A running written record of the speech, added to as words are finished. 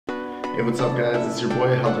Hey, what's up guys? It's your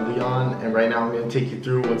boy Helder Leon, and right now I'm going to take you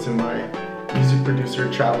through what's in my music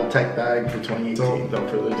producer travel tech bag for 2018. So without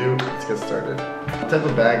further ado, let's get started. The type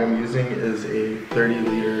of bag I'm using is a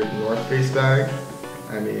 30-liter North Face bag.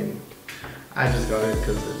 I mean, I just got it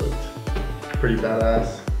because it looked pretty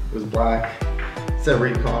badass. It was black, it said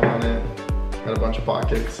Recon on it, had a bunch of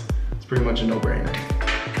pockets. It's pretty much a no-brainer.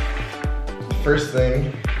 The first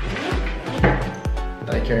thing that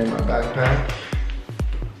I carry in my backpack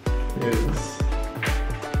is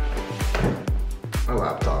a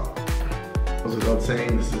laptop. Goes without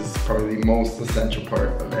saying, this is probably the most essential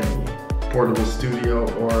part of any portable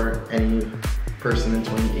studio or any person in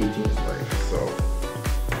 2018's life. So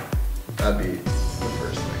that'd be the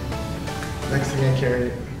first thing. Next thing I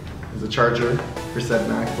carry is a charger for said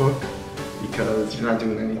MacBook, because you're not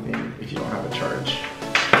doing anything if you don't have a charge.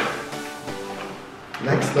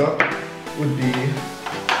 Next up would be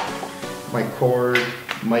my Cord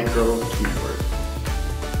Micro keyboard.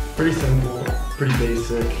 Pretty simple, pretty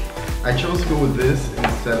basic. I chose to go with this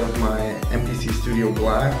instead of my MPC Studio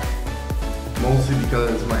Black, mostly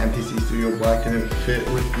because my MPC Studio Black didn't fit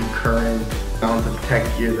with the current amount of tech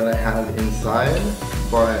gear that I have inside.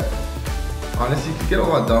 But honestly, you could get a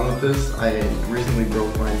lot done with this. I recently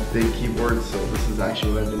broke my big keyboard, so this is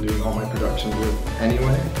actually what I've been doing all my productions with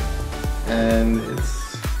anyway. And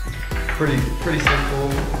it's pretty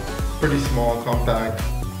simple, pretty small, compact,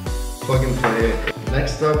 plug and play.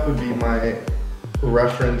 Next up would be my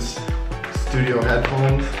reference studio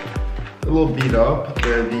headphones. A little beat up.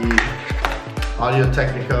 They're the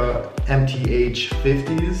Audio-Technica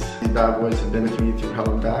MTH50s. These bad boys have been with me through hell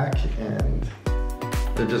and back, and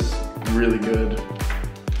they're just really good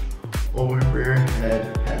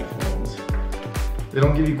over-ear-head headphones. They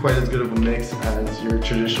don't give you quite as good of a mix as your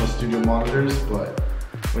traditional studio monitors, but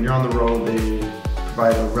when you're on the road, they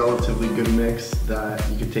provide a relatively good mix that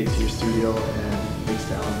you can take to your studio and mix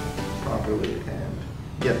down properly and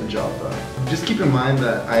get the job done. Just keep in mind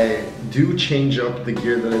that I do change up the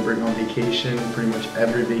gear that I bring on vacation, pretty much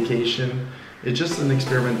every vacation. It's just an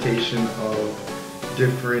experimentation of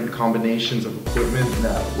different combinations of equipment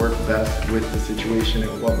that work best with the situation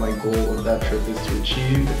and what my goal of that trip is to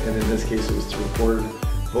achieve. And in this case, it was to record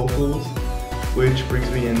vocals, which brings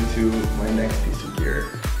me into my next piece of gear.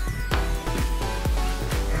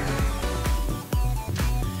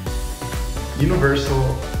 Universal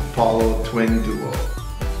Apollo Twin Duo.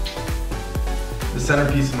 The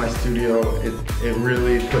centerpiece of my studio, it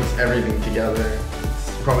really puts everything together.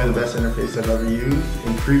 It's probably the best interface I've ever used.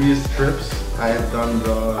 In previous trips, I have done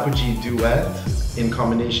the Apogee Duet in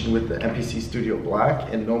combination with the MPC Studio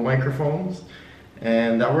Black and no microphones.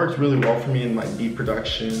 And that worked really well for me in my beat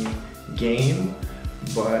production game.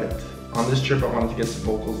 But on this trip, I wanted to get some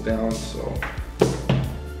vocals down, so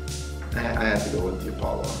I had to go with the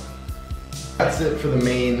Apollo. That's it for the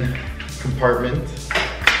main compartment.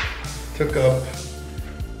 Took up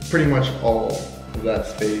pretty much all of that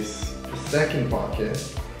space. The second pocket,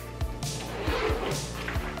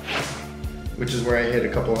 which is where I hid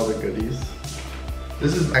a couple other goodies.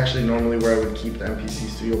 This is actually normally where I would keep the MPC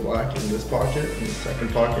Studio Black, in this pocket, in the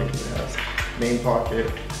second pocket, because it has main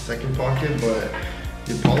pocket, second pocket, but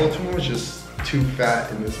the Apollo Twin was just too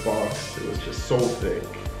fat in this box. It was just so thick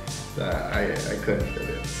that I couldn't fit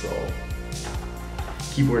it, so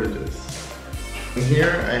keyboard it is. And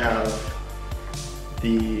here I have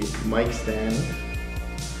the mic stand,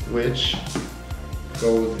 which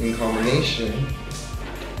goes in combination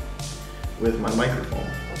with my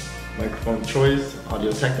microphone. Microphone choice,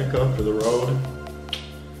 Audio-Technica for the road.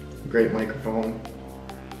 Great microphone.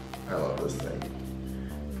 I love this thing.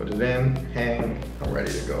 Put it in, hang, I'm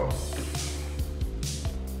ready to go.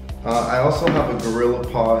 I also have a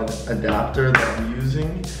GorillaPod adapter that I'm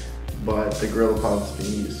using, but the GorillaPod is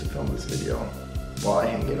being used to film this video while I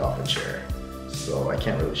hang it off a chair. So I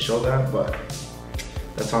can't really show that, but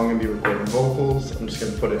that's how I'm gonna be recording vocals. I'm just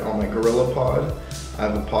gonna put it on my GorillaPod. I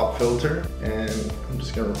have a pop filter, and I'm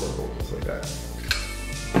just gonna record vocals like that.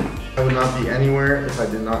 I would not be anywhere if I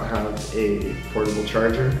did not have a portable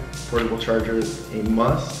charger. Portable charger is a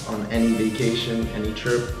must on any vacation, any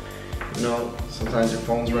trip. You know, sometimes your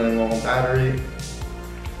phone's running low on battery.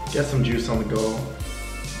 Get some juice on the go.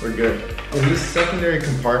 We're good. In this secondary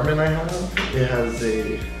compartment I have, it has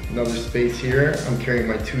another space here. I'm carrying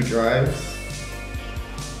my 2 drives.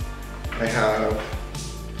 I have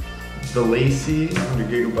the LaCie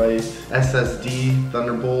 100GB SSD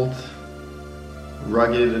Thunderbolt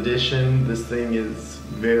Rugged Edition. This thing is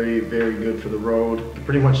very good for the road. You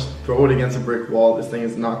pretty much throw it against a brick wall. This thing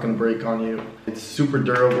is not gonna break on you. It's super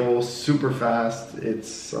durable, super fast.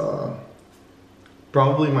 It's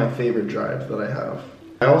probably my favorite drive that I have.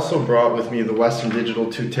 I also brought with me the Western Digital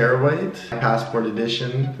 2TB Passport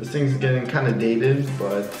Edition. This thing's getting kind of dated,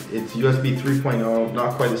 but it's USB 3.0,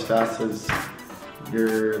 not quite as fast as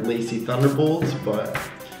your Lacy Thunderbolts, but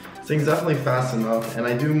this thing's definitely fast enough. And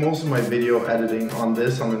I do most of my video editing on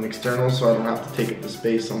this on an external, so I don't have to take up the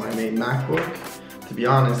space on my main MacBook. To be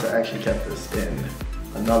honest, I actually kept this in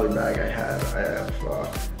another bag I had. I have,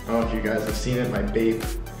 I don't know if you guys have seen it, my Bape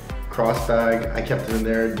cross bag. I kept it in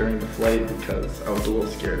there during the flight because I was a little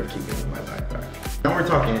scared of keeping it in my backpack. Now we're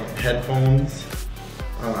talking headphones.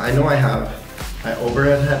 I know I have my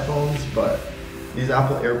overhead headphones, but these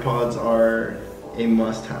Apple AirPods are a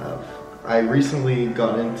must-have. I recently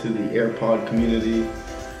got into the AirPod community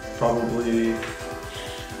probably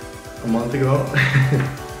a month ago.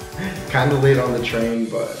 Kind of late on the train,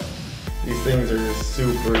 but these things are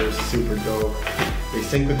super dope. They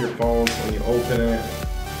sync with your phone, so when you open it,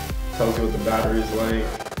 tells you what the battery's like.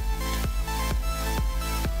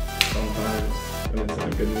 Sometimes when it's in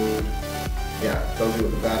a good mood. Yeah, it tells you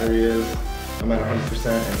what the battery is. I'm at 100%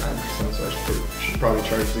 and 9%, so I should probably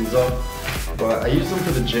charge these up. But I use them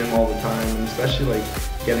for the gym all the time, and especially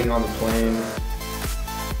like getting on the plane,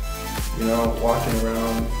 you know, walking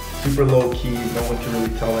around, super low key, no one can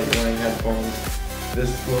really tell that you're wearing headphones.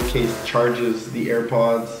 This little case charges the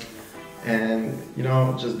AirPods, and you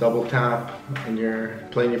know, just double tap and you're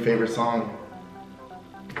playing your favorite song.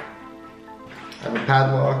 I have a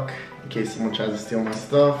padlock in case someone tries to steal my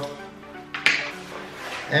stuff.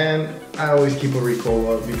 And I always keep a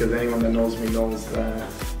Ricola because anyone that knows me knows that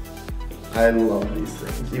I love these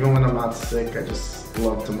things. Even when I'm not sick, I just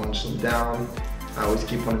love to munch them down. I always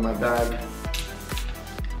keep one in my bag.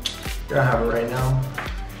 There I have it right now.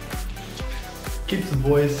 Keeps the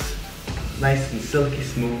voice nice and silky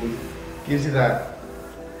smooth. Gives you that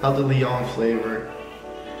Hell de Leon flavor.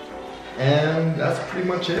 And that's pretty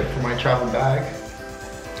much it for my travel bag.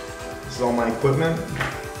 This is all my equipment.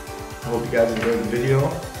 I hope you guys enjoyed the video.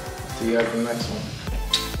 See you guys in the next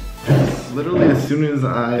one. Literally as soon as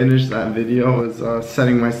I finished that video, I was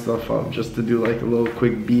setting my stuff up just to do like a little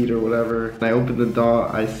quick beat or whatever. When I opened the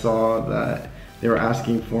dot, I saw that they were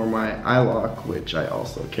asking for my iLok, which I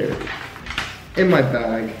also carry in my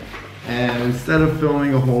bag. And instead of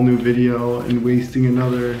filming a whole new video and wasting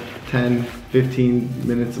another 10-15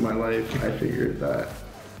 minutes of my life, I figured that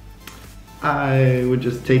I would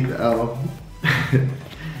just take the L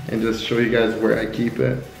and just show you guys where I keep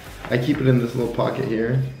it. I keep it in this little pocket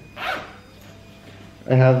here.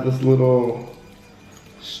 I have this little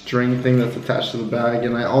string thing that's attached to the bag,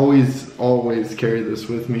 and I always carry this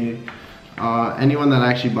with me. Anyone that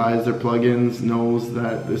actually buys their plugins knows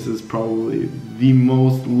that this is probably the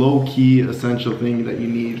most low-key essential thing that you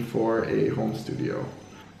need for a home studio.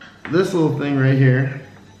 This little thing right here,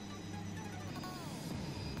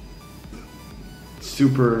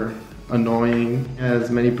 super annoying, as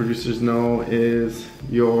many producers know, is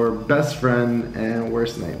your best friend and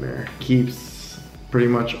worst nightmare. Keeps pretty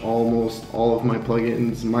much almost all of my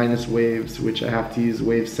plugins minus Waves, which I have to use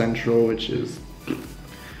Wave Central, which is,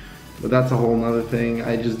 but that's a whole nother thing.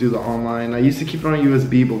 I just do the online. I used to keep it on a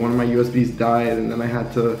USB, but one of my USBs died, and then I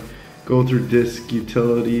had to go through disk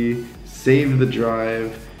utility, save the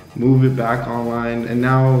drive, move it back online. And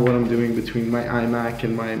now what I'm doing between my iMac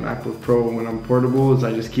and my MacBook Pro when I'm portable is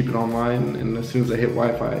I just keep it online, and as soon as I hit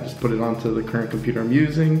Wi-Fi, I just put it onto the current computer I'm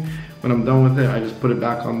using. When I'm done with it, I just put it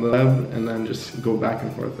back on the web and then just go back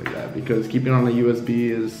and forth like that, because keeping on a USB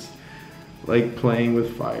is like playing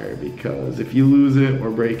with fire, because if you lose it or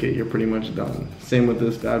break it, you're pretty much done. Same with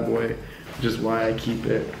this bad boy, which is why I keep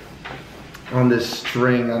it on this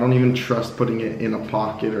string. I don't even trust putting it in a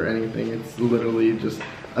pocket or anything. It's literally just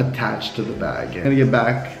attached to the bag. I'm gonna get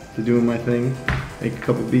back to doing my thing, make a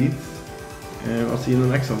couple beats, and I'll see you in the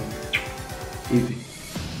next one. Easy.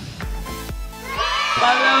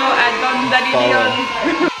 Follow at Don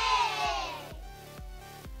Daddy Leon.